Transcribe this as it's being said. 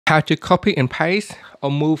how to copy and paste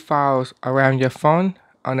or move files around your phone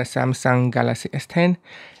on a Samsung Galaxy S10,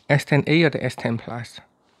 S10e or the S10 Plus.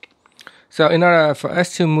 So in order for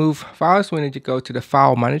us to move files, we need to go to the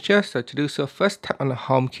File Manager. So to do so, first tap on the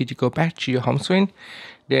Home key to go back to your home screen,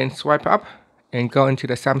 then swipe up and go into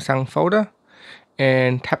the Samsung folder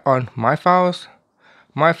and tap on My Files.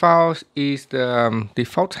 My Files is the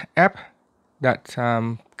default app that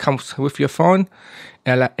comes with your phone.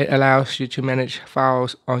 It allows you to manage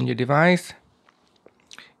files on your device.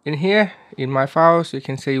 In here, in My Files, you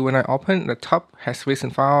can see when I open, the top has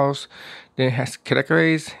recent files, then it has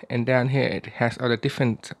categories, and down here it has other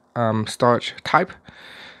different storage type,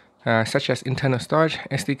 such as internal storage,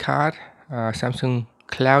 SD card, Samsung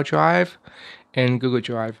Cloud Drive, and Google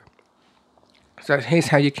Drive. So here's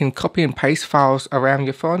how you can copy and paste files around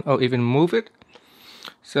your phone or even move it.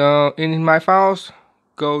 So in My Files,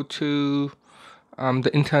 go to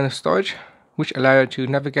the internal storage, which allows you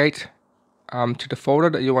to navigate to the folder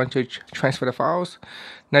that you want to transfer the files.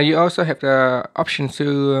 Now you also have the option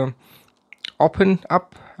to open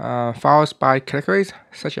up files by categories,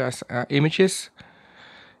 such as images.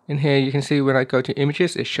 In here you can see when I go to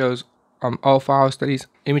images, it shows all files that is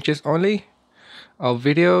images only, or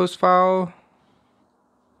videos file,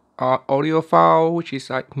 audio file, which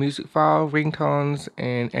is like music file, ringtones,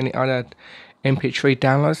 and any other MP3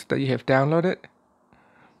 downloads that you have downloaded,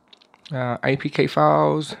 APK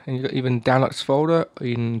files, and you got even downloads folder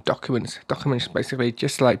in documents. Documents basically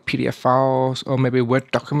just like PDF files or maybe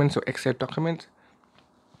Word documents or Excel documents.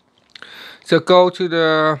 So go to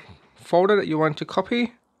the folder that you want to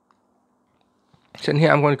copy. So in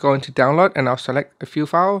here I'm going to go into download and I'll select a few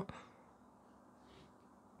files.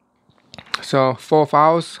 So 4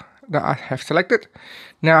 files that I have selected.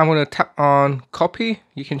 Now I'm going to tap on copy.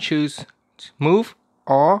 You can choose move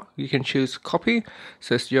or you can choose copy.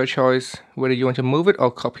 So it's your choice whether you want to move it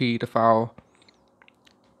or copy the file.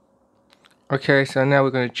 Okay, so now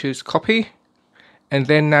we're going to choose copy. And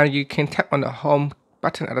then now you can tap on the home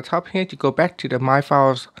button at the top here to go back to the My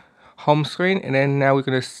Files home screen. And then now we're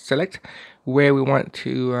going to select where we want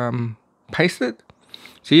to paste it.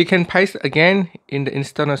 So you can paste it again in the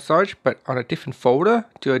internal storage, but on a different folder,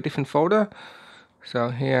 to a different folder. So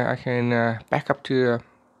here I can back up to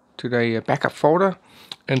the backup folder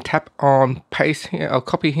and tap on paste here or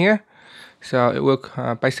copy here. So it will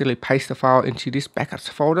basically paste the file into this backups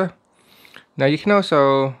folder. Now you can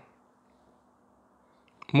also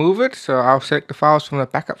move it. So I'll select the files from the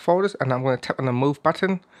backup folders and I'm going to tap on the move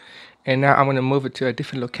button. And now I'm going to move it to a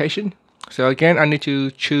different location. So again, I need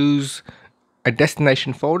to choose a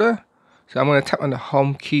destination folder. So I'm going to tap on the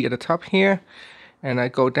home key at the top here and I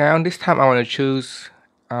go down. This time I want to choose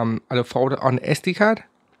the folder on the SD card,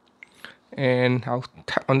 and I'll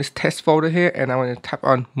tap on this test folder here and I want to tap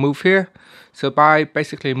on move here. So by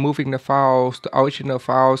basically moving the files, the original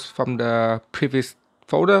files from the previous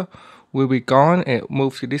folder will be gone and it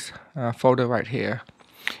moves to this folder right here.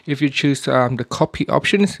 If you choose the copy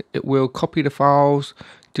options, it will copy the files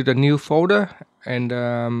to the new folder, and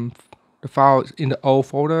the files in the old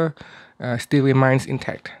folder still remains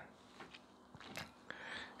intact.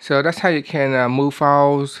 So that's how you can move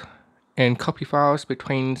files and copy files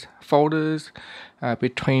between folders,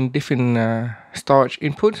 between different storage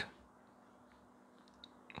input.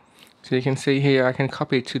 So you can see here I can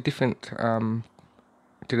copy it to different to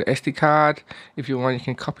the SD card. If you want, you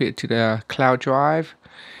can copy it to the cloud drive.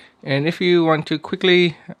 And if you want to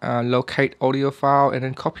quickly locate audio file and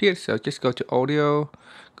then copy it, so just go to audio,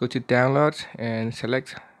 go to download and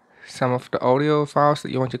select some of the audio files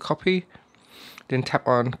that you want to copy. Then tap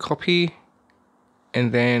on copy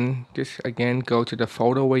and then just again go to the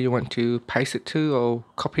folder where you want to paste it to or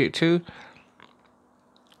copy it to.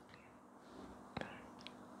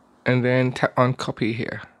 And then tap on copy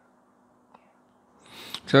here.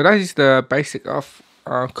 So that is the basic of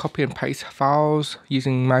copy and paste files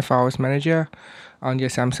using My Files Manager on your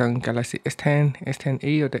Samsung Galaxy S10,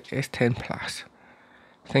 S10e or the S10 Plus.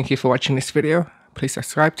 Thank you for watching this video. Please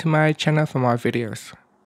subscribe to my channel for more videos.